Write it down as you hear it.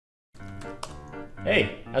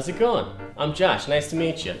Hey, how's it going? I'm Josh, nice to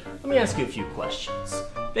meet you. Let me ask you a few questions.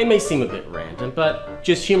 They may seem a bit random, but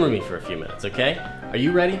just humor me for a few minutes, okay? Are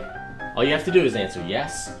you ready? All you have to do is answer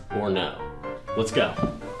yes or no. Let's go.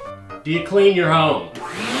 Do you clean your home?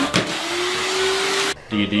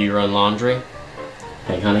 Do you do your own laundry?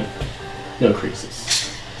 Hey honey, no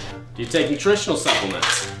creases. Do you take nutritional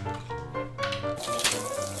supplements?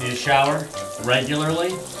 Do you shower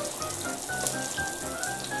regularly?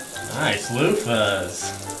 Nice,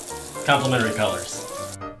 loofahs. Complimentary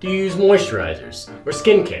colors. Do you use moisturizers or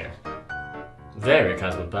skincare? Very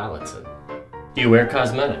cosmopolitan. Do you wear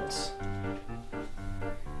cosmetics?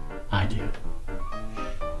 I do.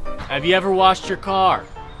 Have you ever washed your car?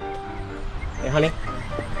 Hey honey,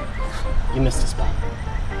 you missed a spot.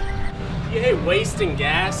 Do you hate wasting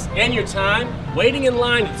gas and your time waiting in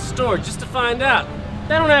line at the store just to find out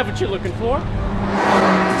they don't have what you're looking for?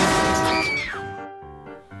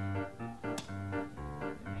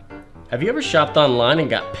 Have you ever shopped online and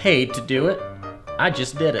got paid to do it? I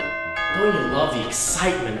just did it. Don't you love the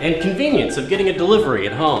excitement and convenience of getting a delivery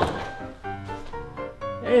at home?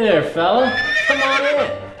 Hey there, fella. Come on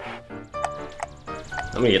in.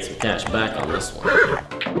 I'm gonna get some cash back on this one.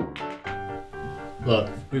 Look,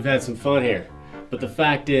 we've had some fun here, but the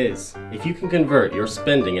fact is, if you can convert your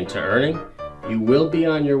spending into earning, you will be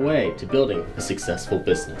on your way to building a successful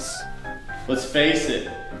business. Let's face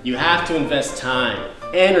it, you have to invest time,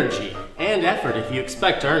 energy, and effort if you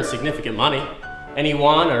expect to earn significant money.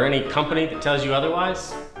 Anyone or any company that tells you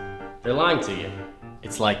otherwise, they're lying to you.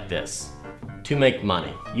 It's like this. To make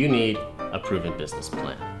money, you need a proven business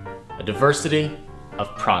plan, a diversity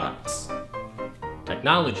of products,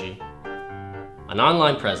 technology, an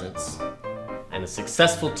online presence, and a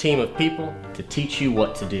successful team of people to teach you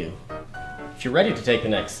what to do. If you're ready to take the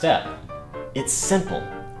next step, it's simple.